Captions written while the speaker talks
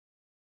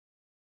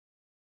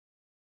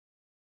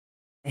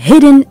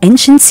hidden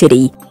ancient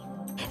city.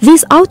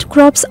 These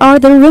outcrops are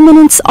the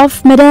remnants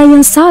of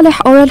Mada'in Saleh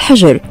or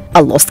Al-Hijr,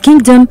 a lost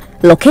kingdom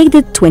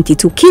located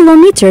 22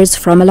 kilometers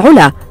from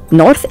Alula,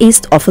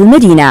 northeast of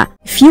Al-Medina.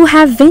 Few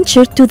have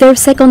ventured to their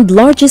second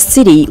largest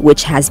city,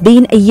 which has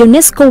been a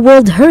UNESCO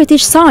World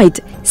Heritage Site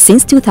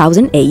since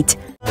 2008.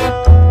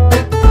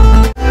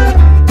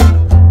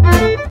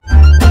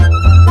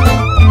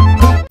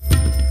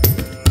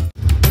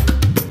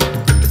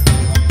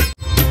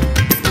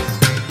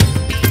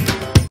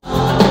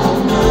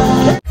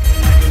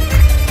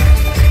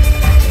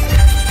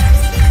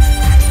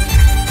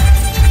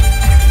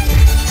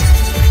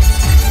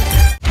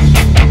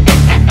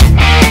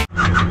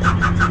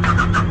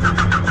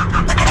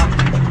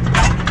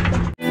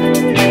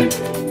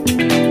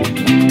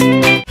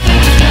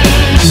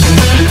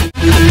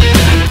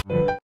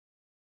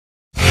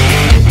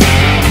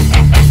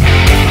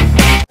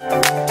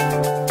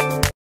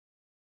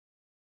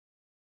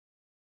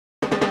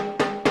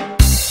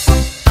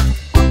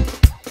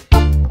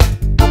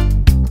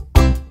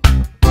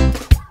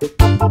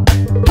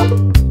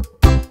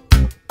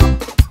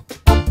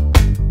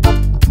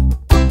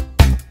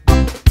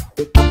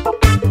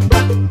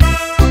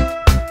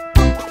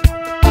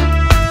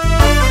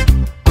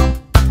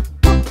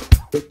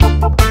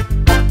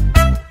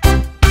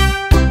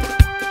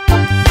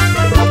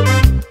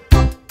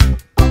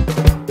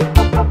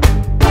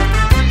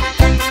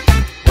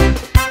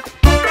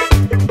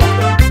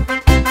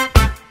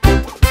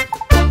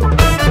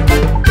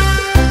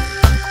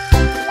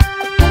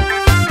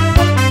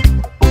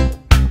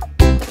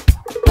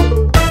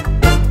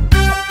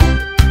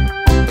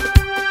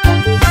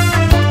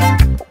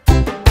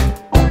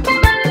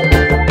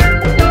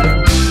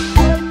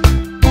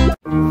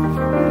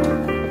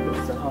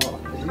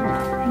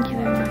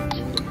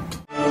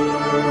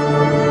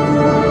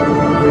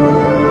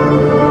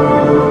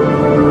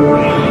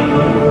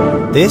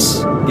 This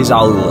is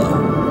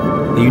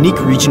Alula, a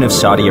unique region of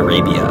Saudi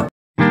Arabia.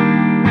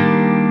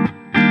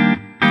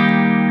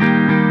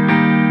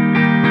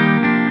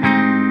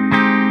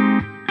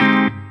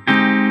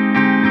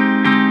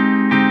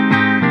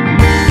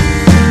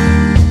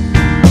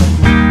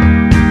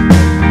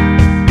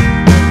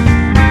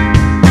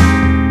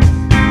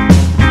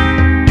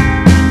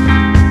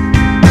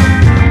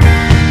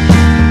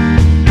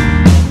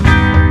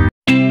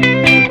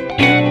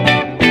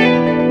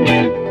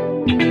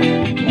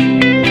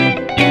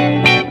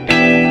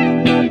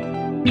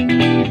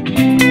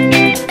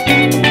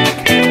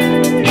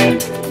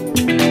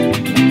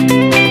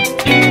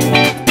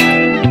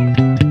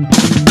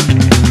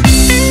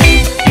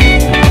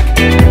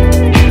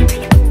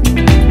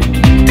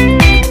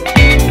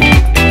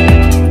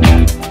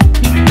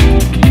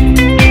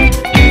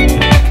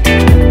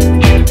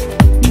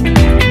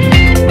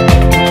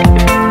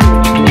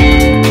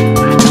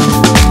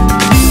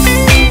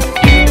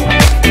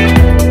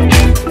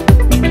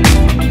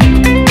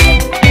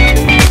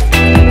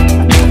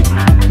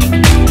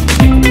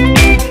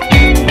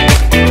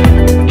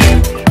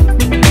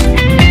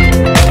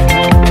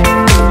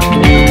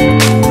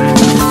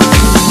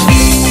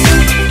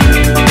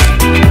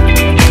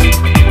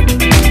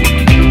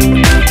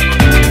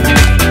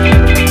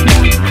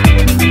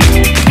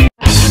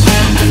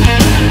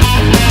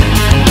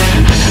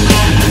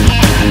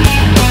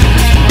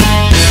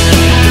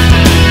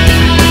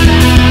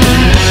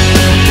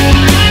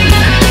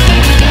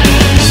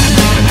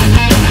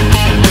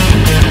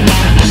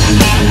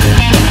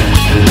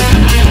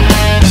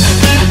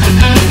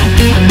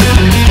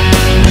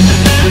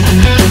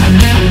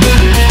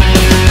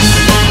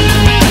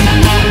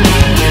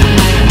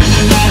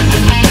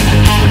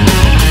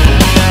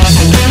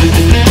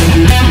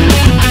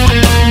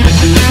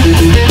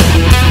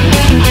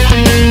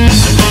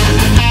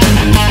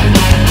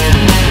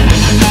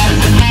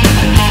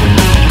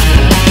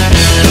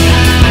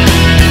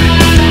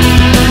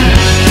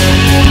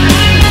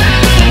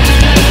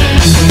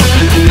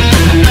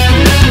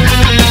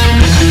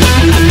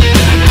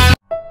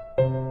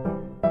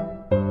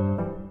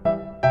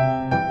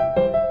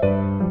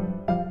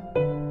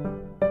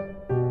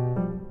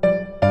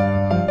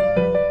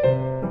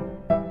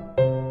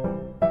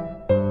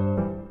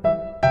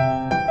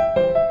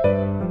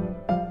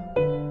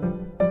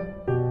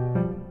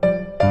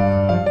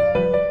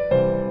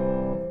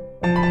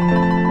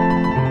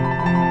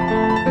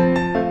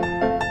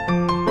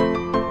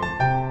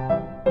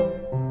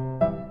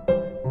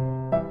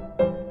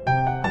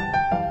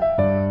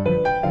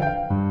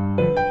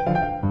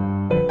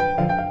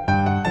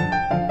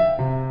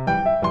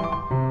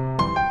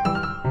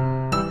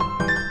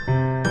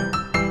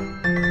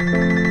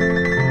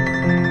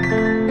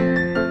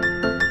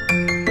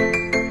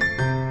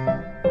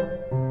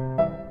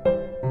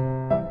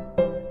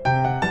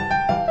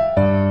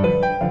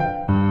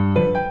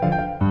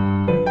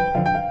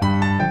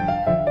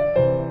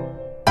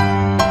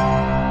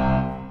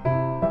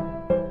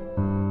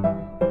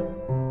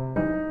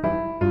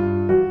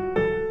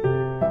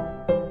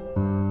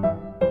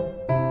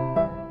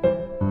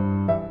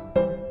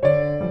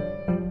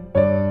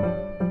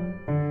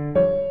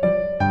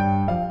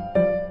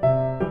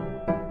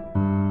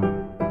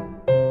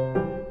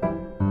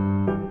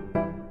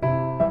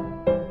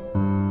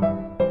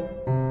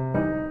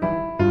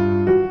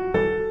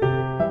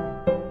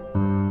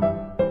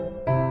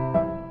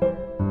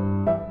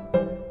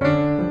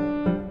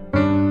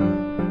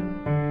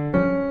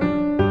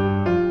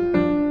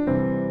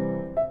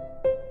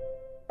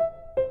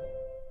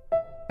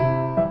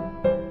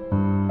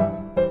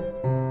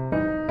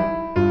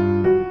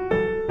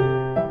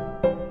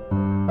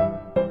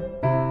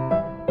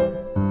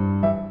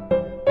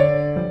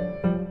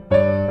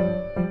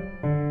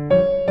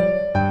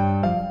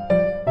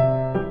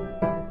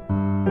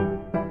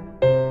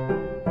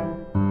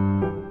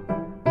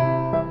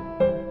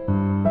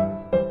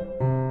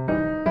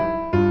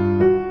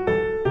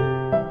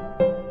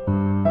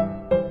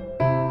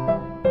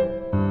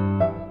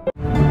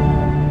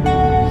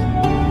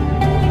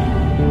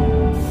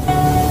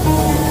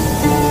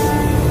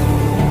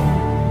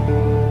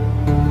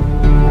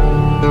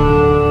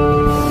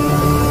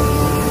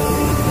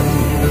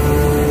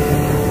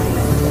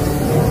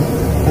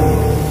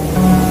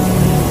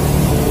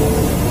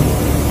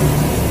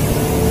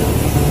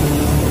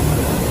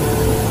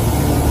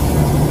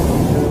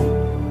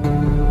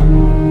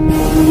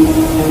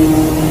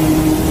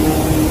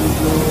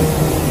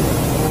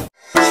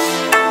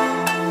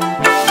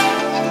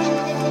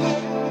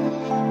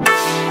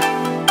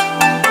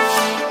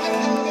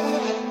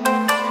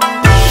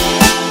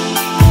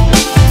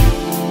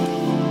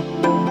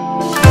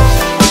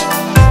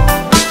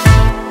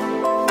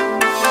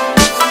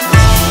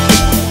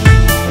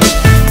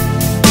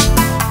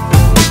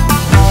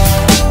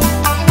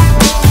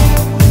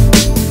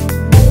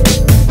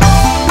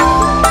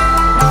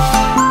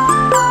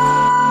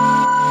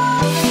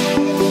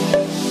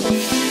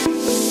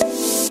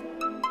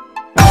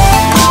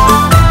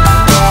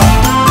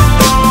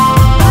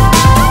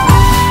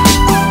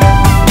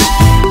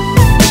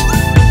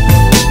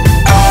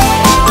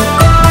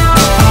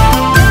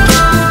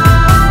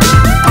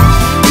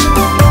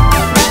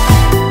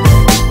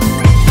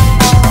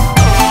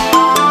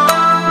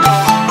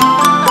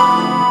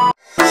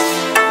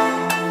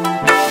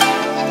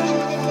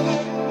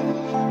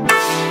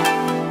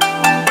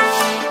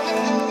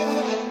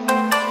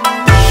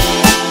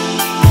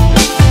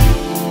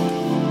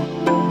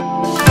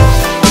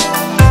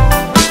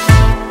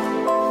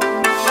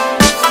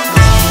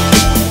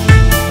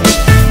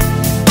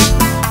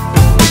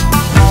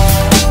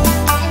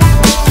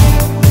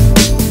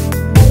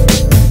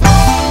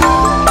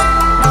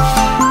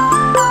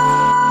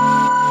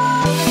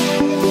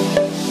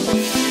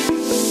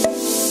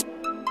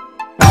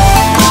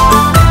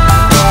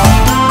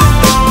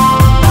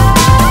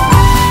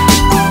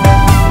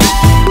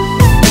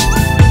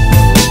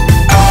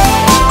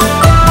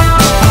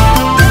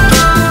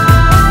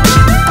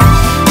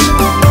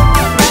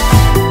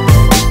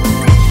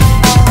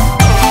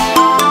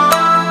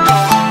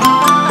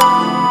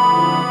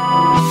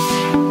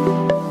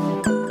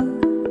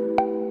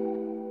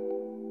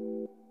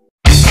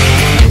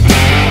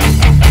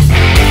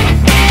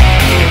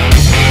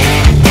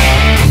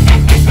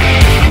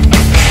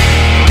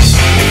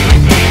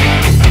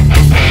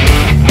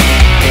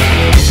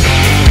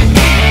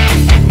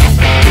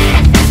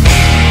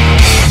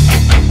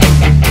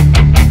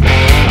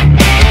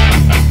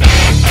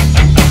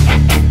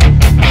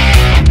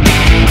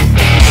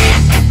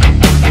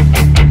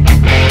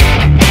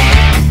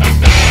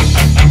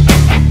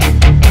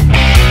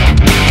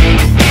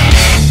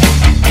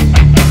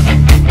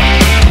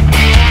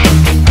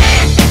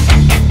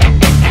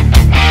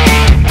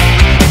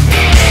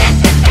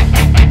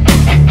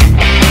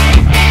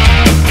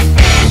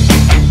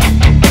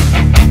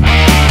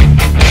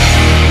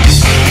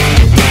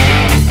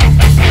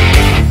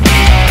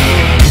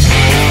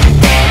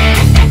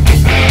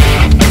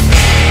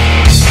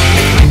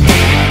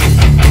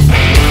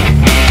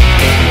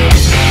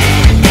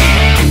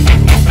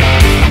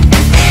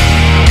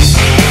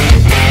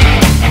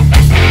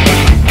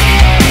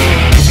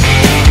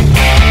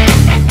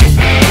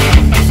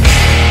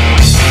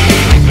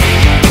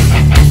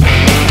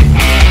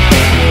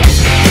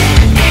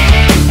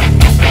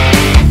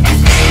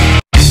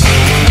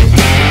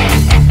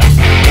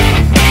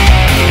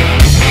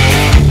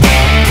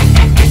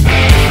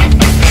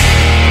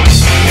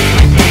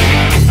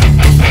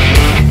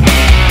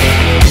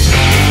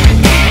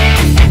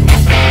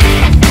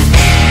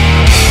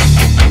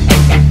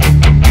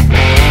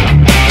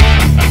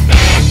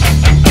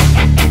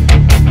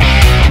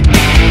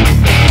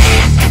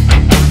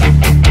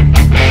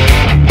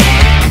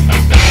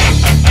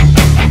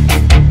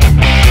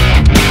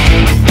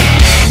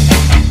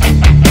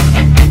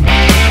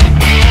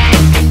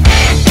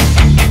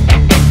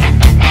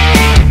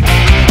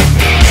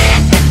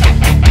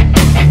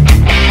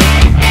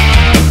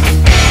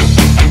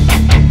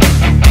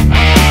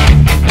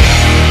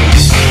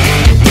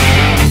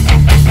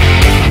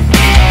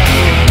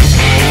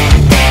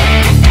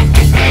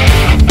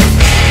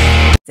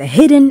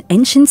 hidden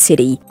ancient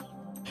city.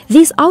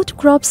 These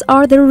outcrops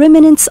are the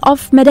remnants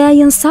of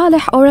Mada'in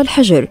Saleh or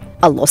Al-Hijr,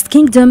 a lost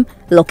kingdom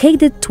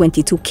located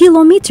 22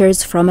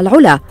 kilometers from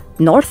Alula,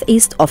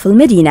 northeast of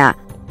Al-Medina.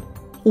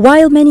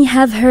 While many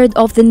have heard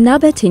of the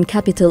Nabataean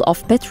capital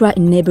of Petra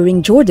in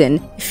neighboring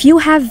Jordan, few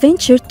have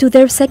ventured to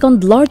their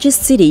second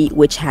largest city,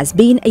 which has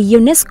been a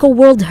UNESCO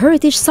World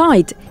Heritage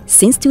Site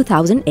since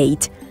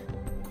 2008.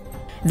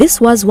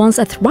 This was once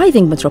a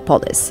thriving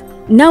metropolis.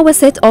 Now a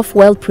set of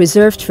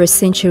well-preserved 1st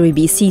century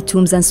BC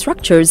tombs and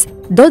structures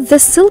dot the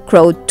Silk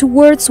Road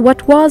towards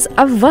what was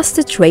a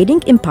vast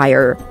trading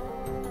empire.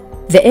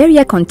 The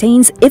area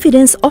contains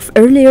evidence of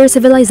earlier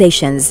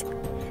civilizations,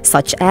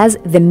 such as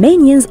the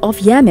Manians of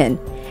Yemen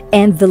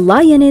and the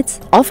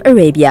Lihyanites of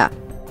Arabia.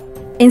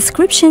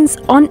 Inscriptions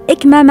on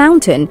Ikma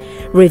mountain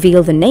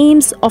reveal the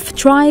names of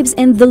tribes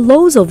and the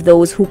laws of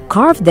those who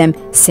carved them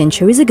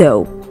centuries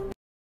ago.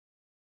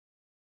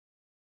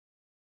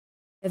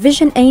 The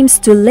vision aims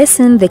to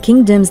lessen the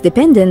kingdom's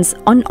dependence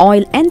on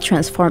oil and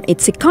transform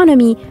its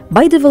economy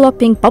by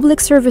developing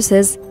public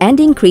services and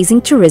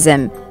increasing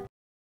tourism.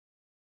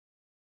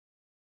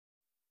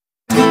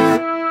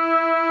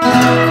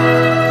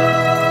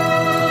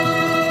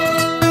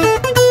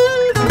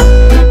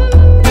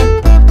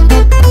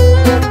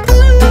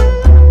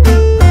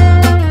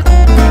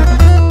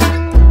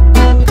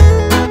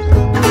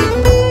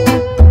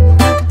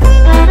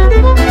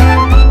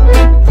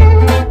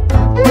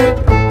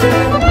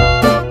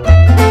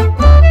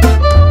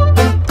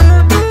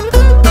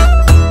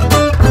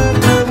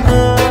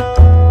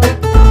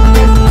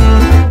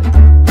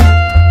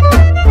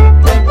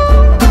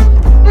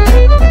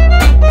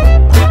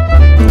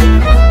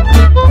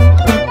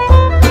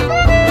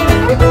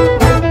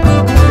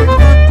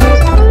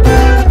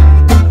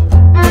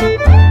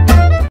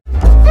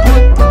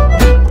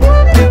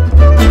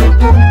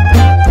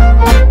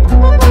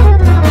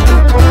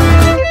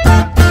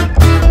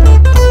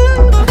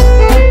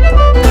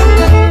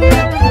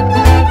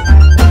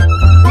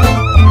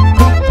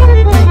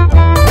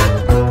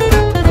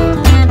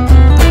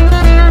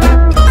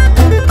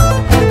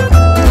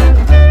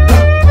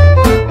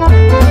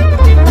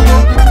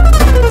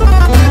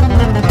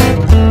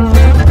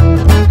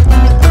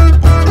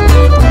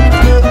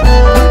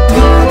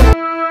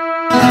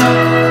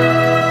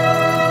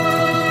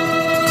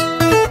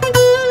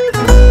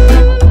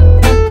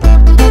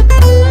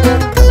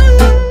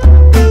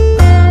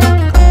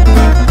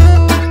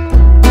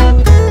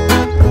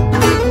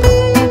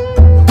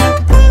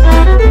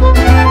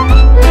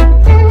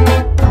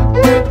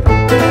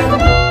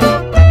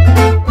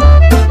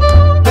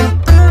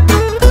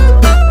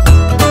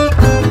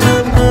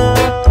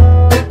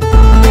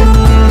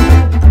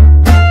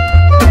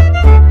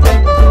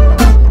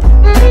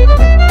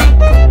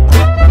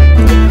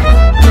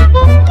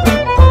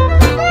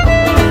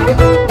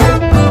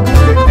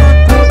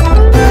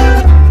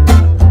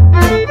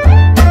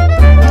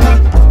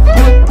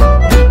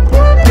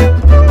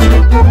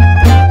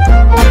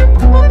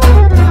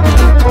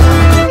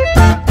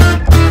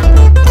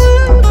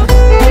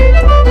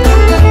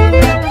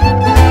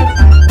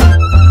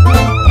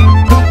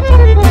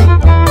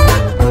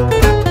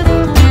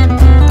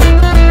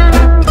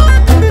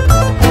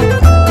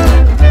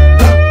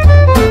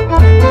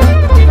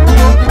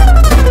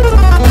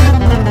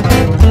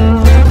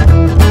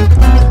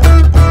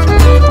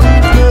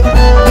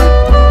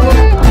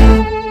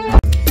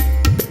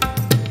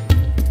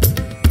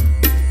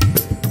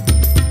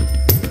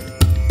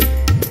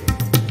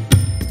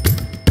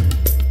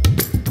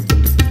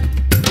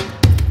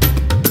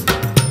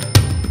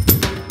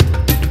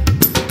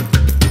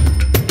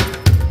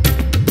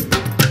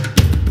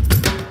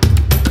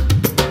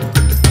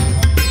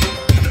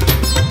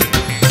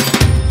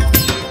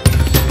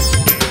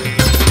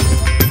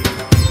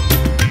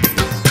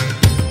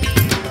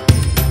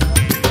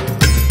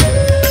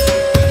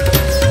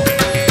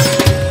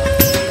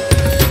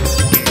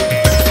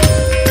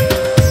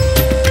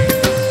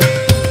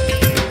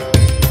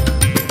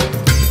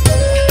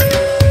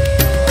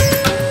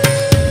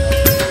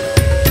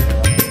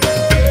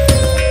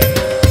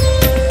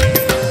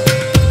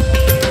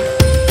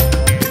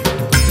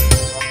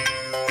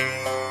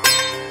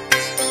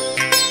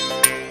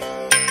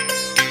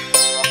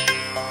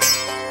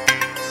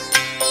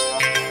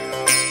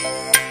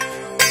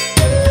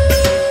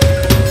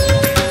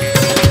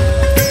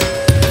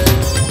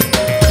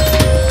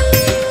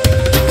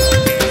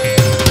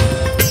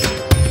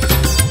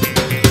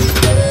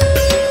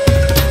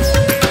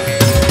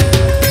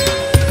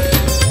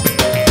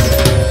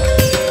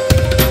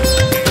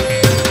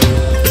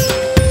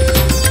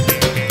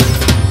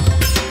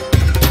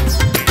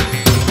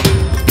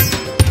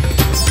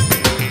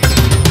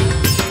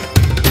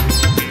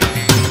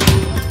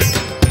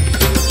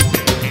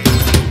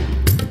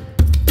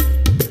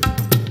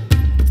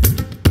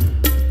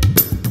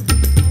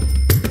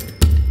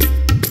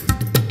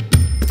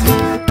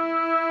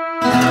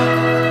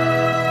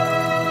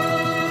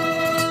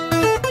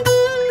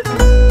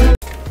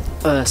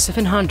 uh,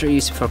 700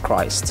 years before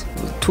Christ,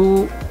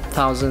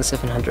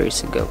 2,700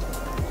 years ago,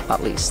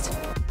 at least.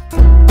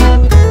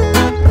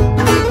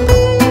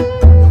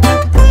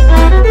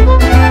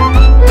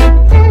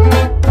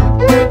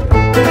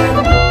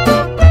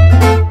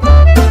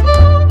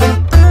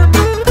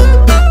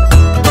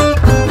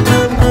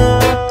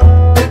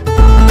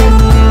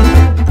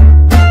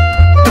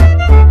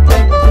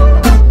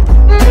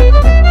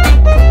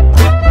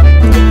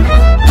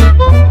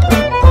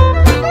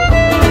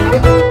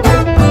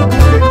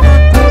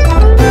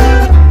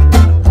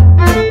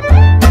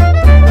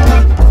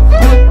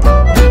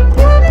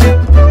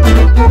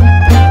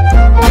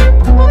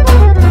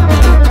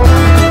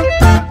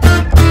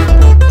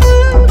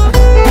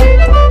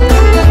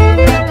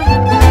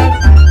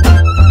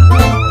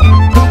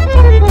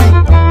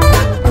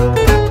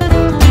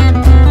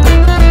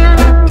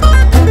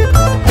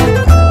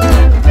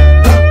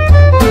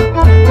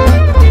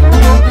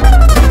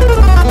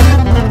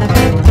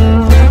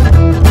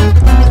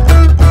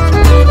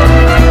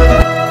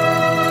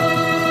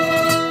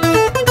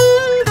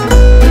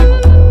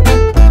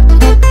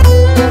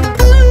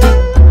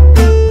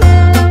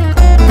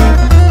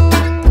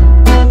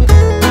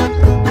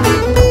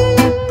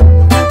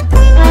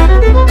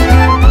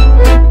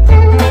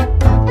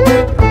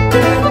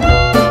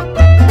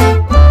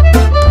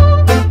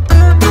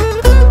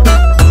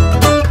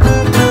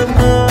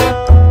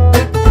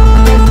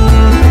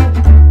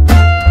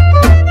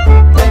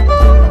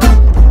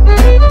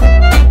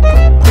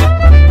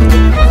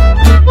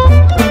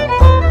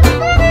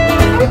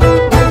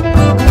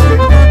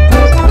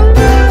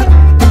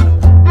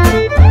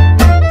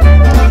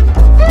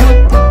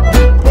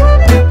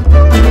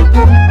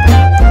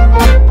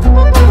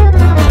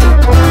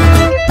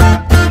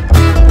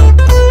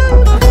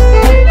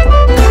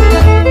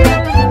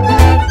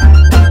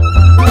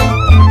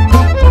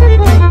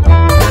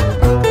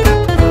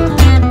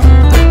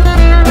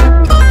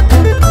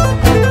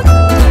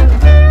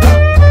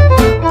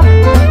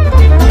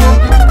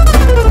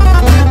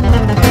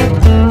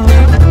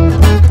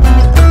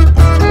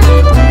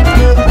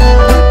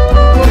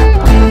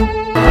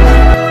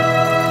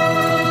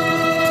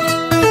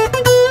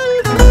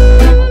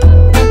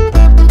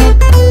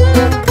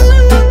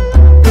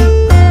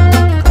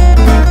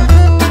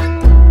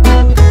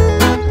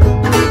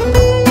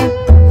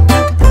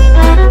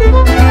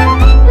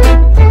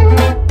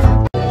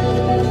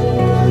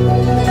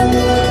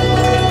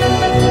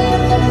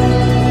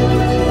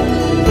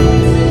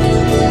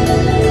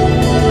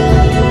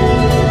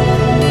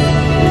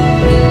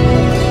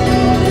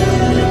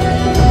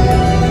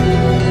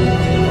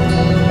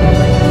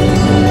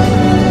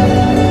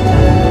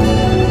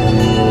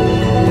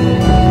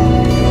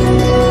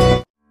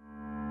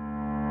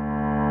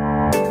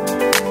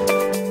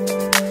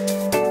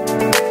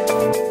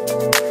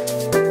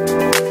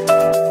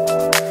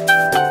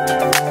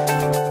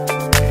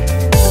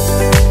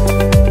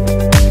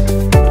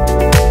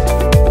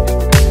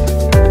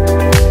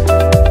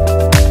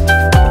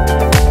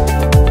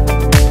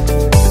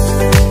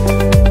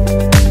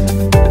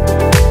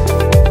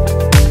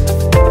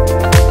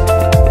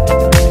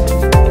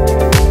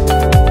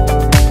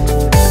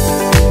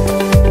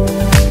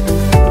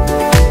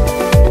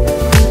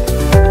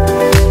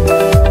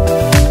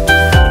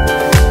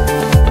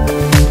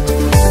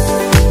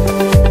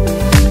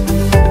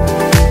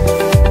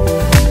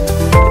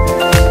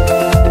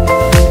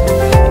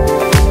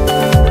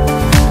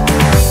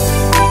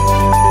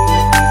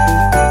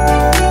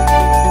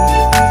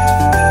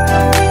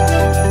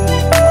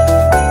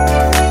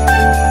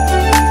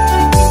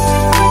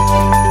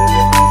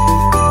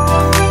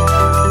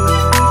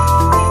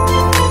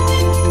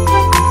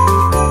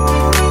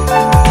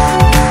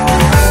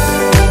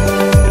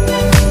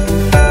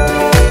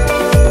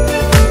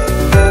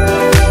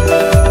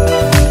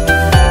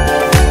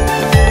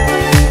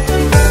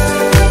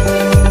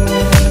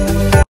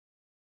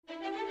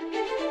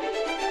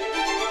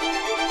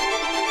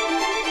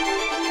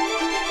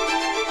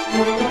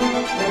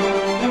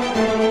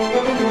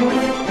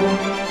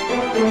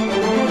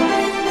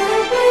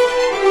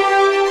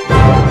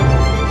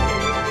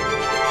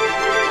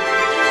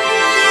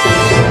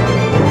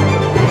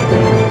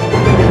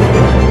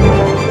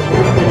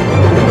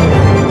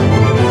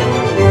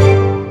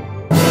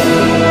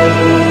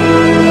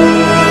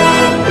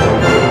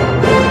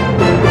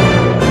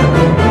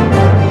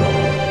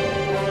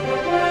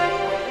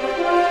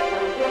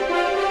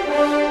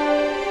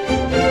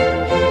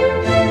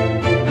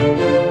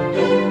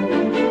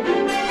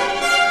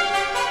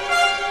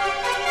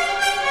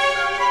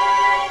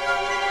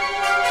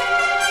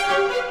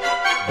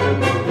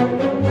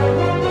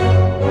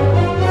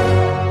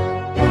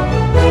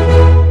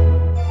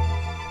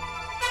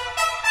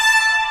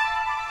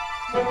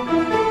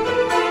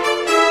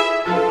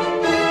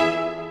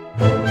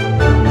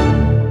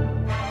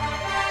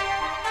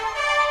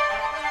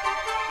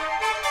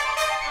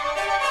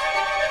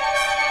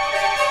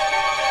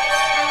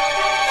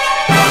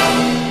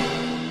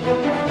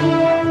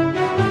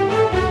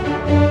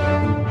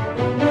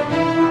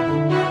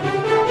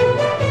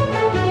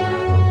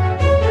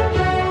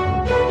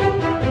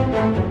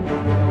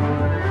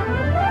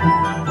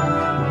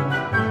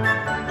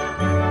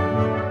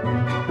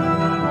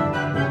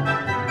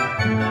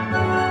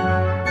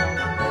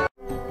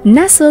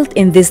 Nestled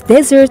in this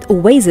desert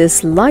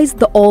oasis lies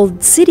the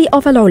old city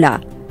of Alula,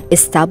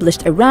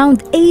 established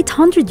around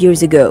 800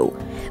 years ago.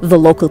 The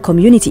local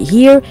community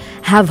here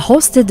have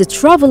hosted the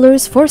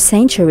travelers for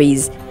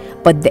centuries,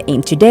 but the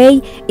aim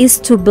today is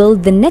to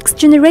build the next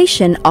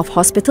generation of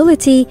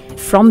hospitality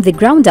from the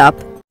ground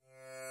up.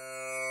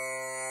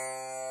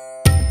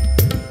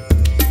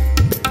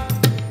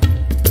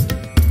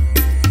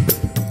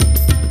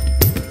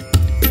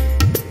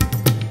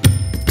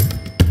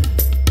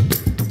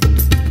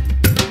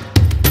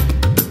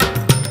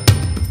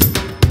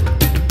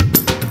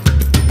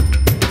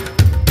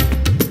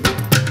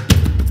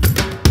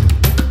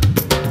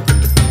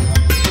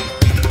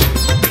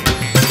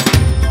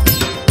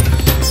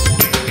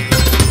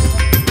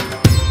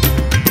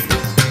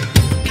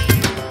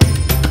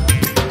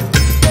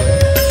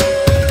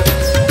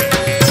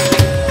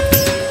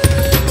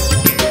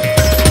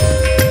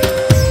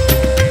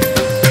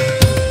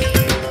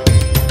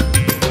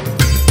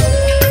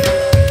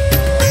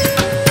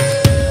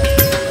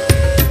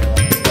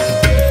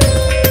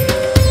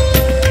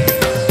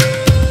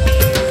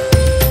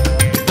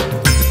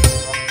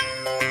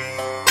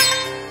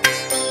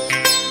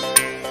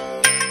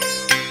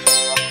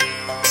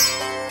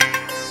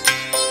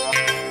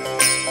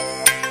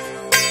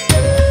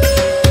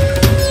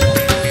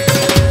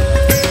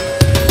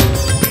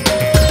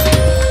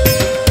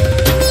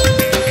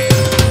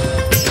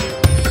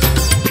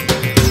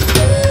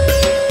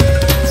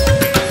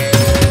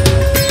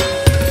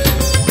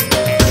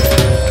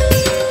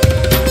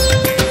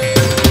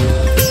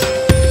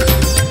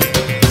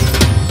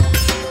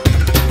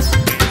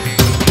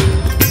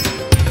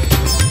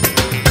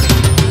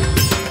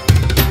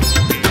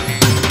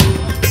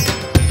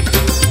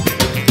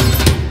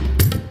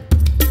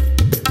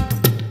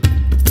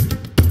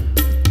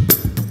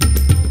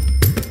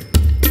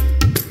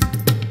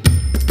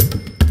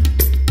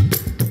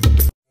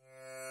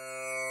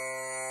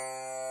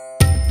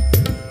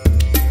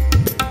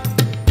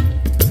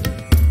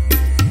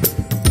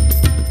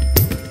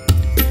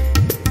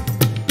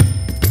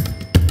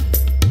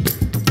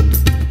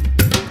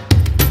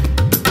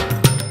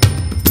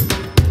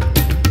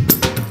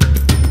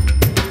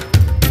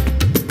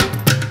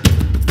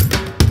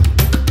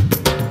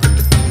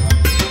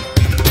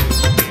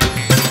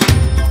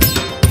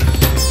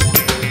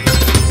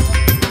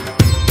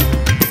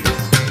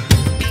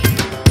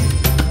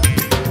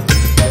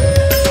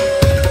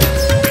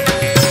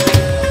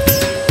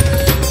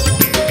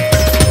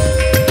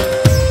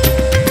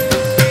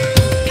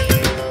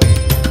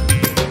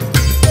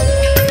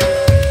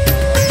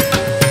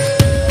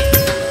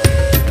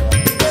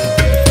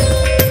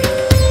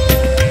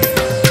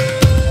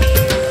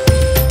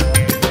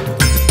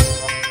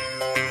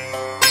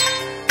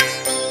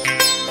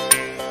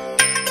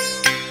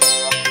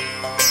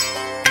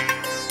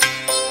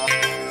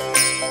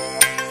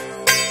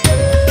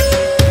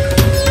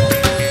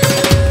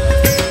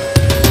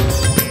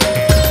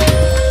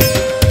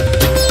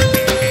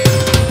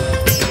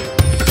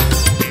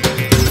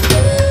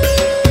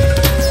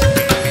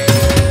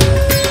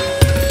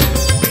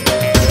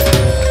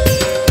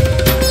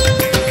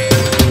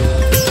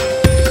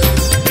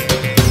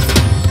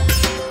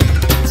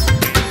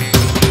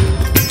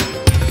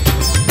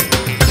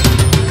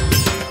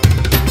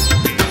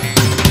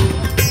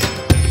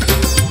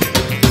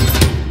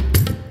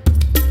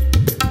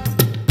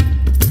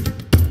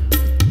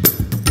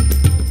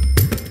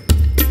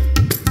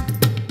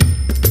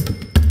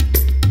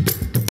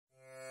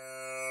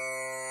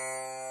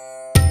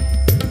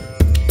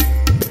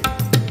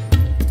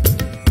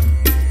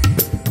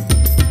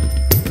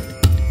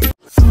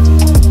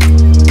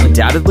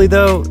 Undoubtedly,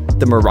 though,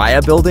 the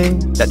Moriah building,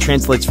 that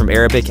translates from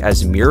Arabic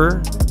as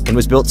mirror and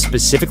was built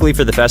specifically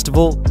for the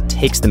festival,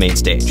 takes the main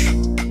stage.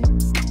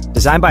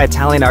 Designed by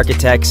Italian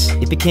architects,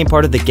 it became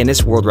part of the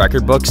Guinness World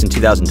Record books in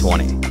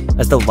 2020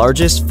 as the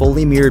largest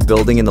fully mirrored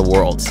building in the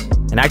world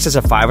and acts as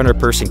a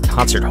 500-person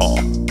concert hall.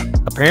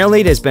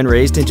 Apparently, it has been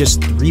raised in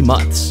just 3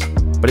 months,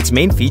 but its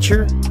main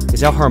feature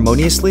is how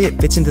harmoniously it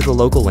fits into the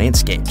local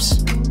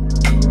landscapes.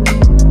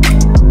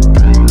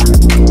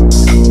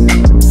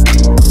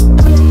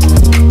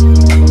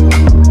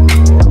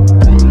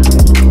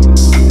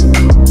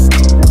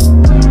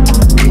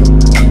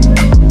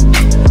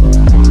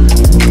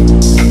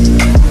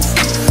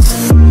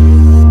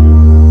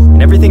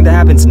 Everything that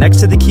happens next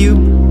to the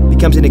cube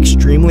becomes an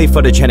extremely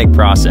photogenic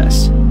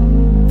process.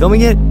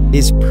 Filming it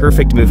is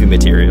perfect movie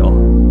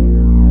material.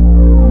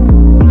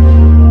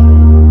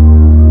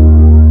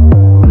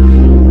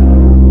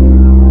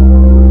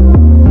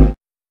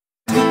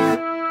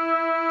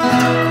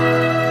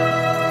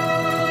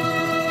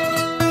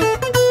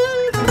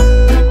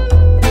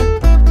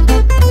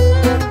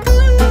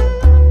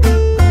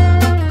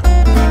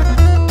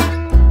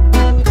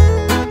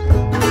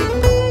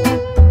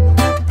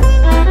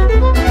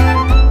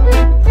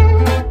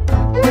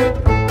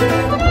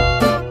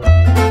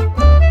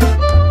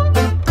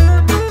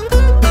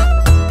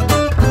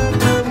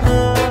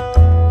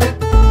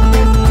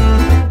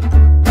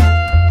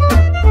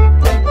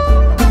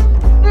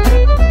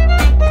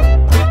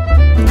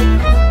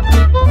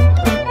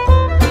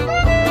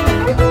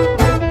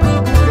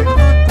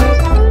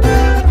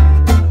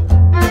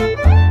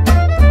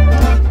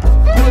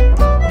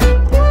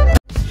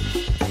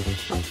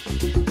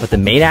 the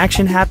main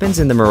action happens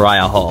in the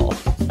Moriah Hall,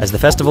 as the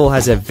festival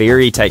has a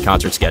very tight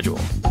concert schedule.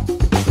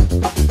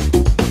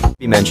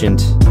 Be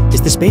mentioned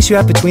is the space you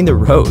have between the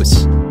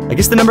rows. I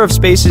guess the number of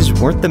spaces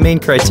weren't the main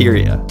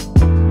criteria.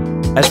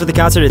 As for the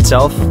concert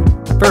itself,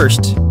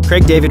 first,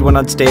 Craig David went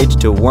on stage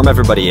to warm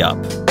everybody up.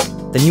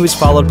 Then he was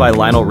followed by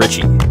Lionel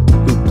Richie,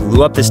 who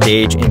blew up the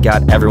stage and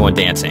got everyone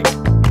dancing.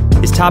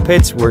 His top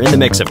hits were in the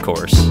mix, of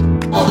course.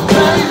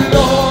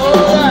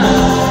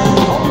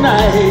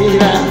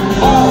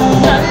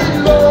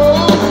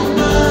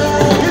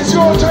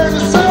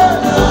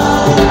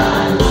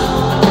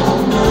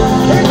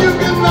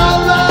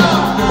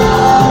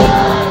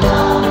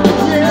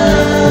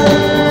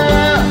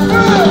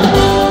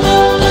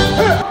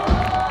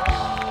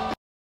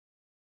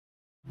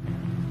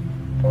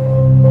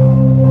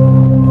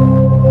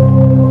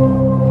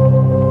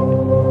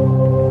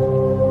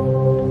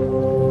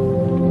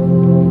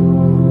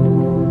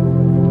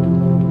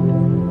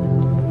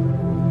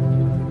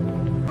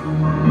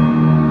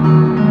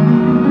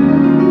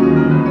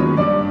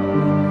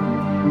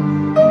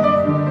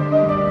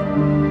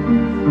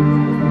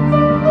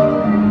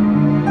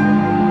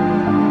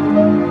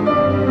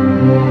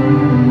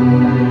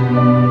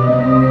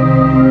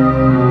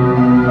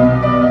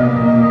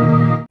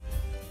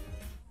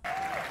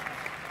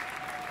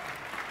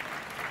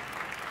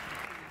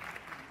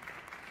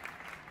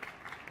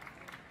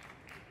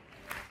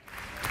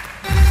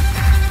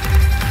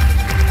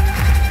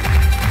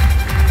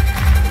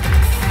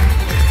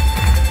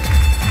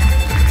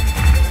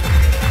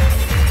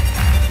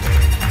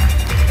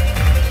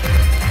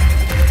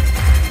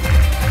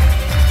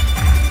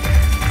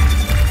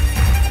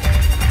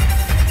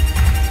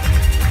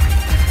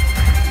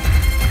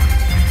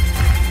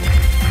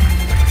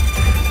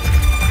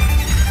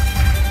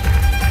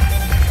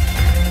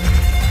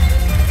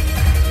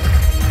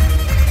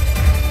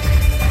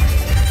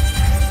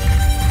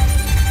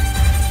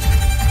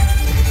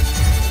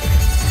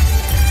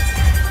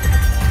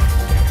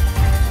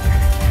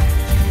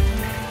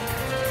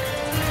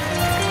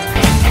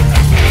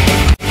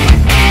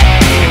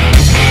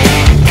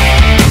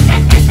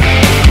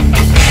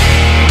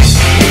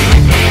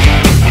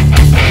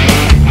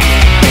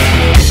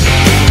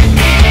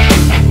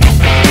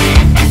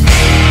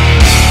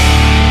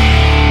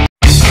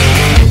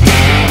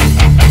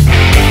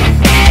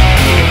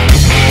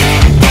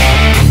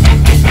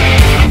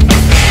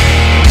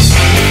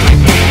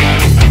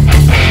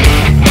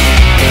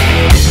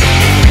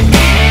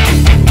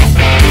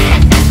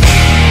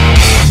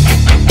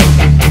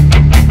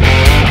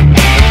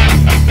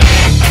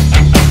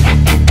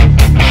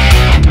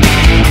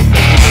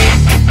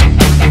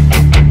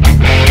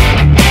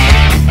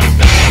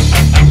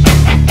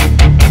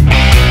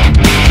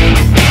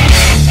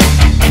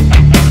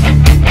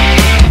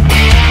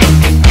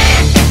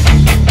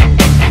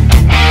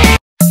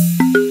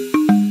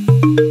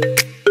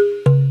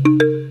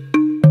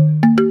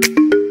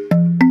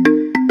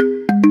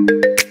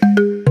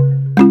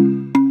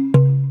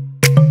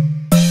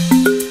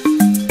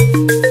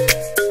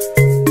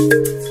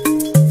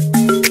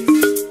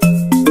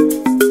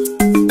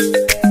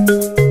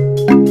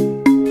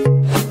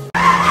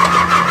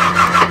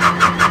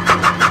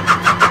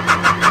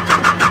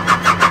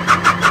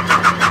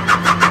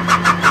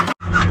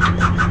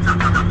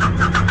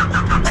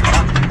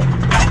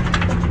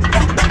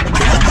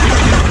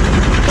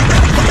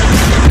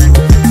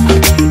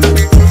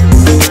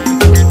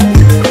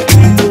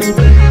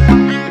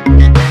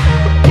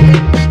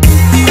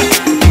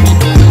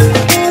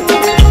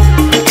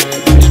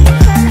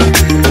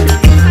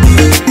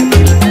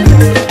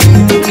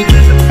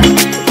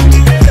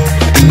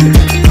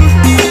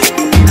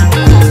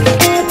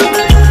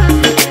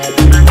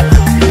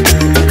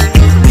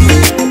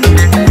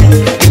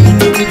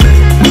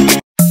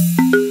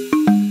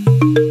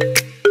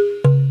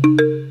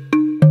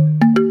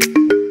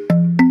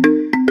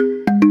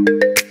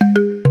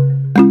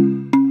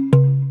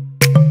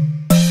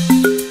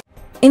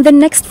 In the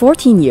next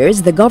 14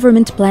 years, the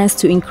government plans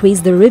to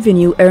increase the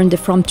revenue earned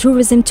from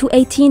tourism to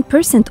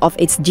 18% of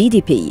its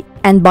GDP.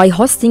 And by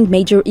hosting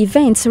major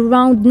events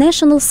around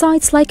national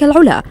sites like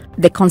Alula,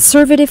 the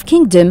conservative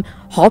kingdom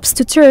hopes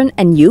to turn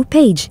a new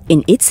page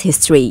in its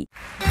history.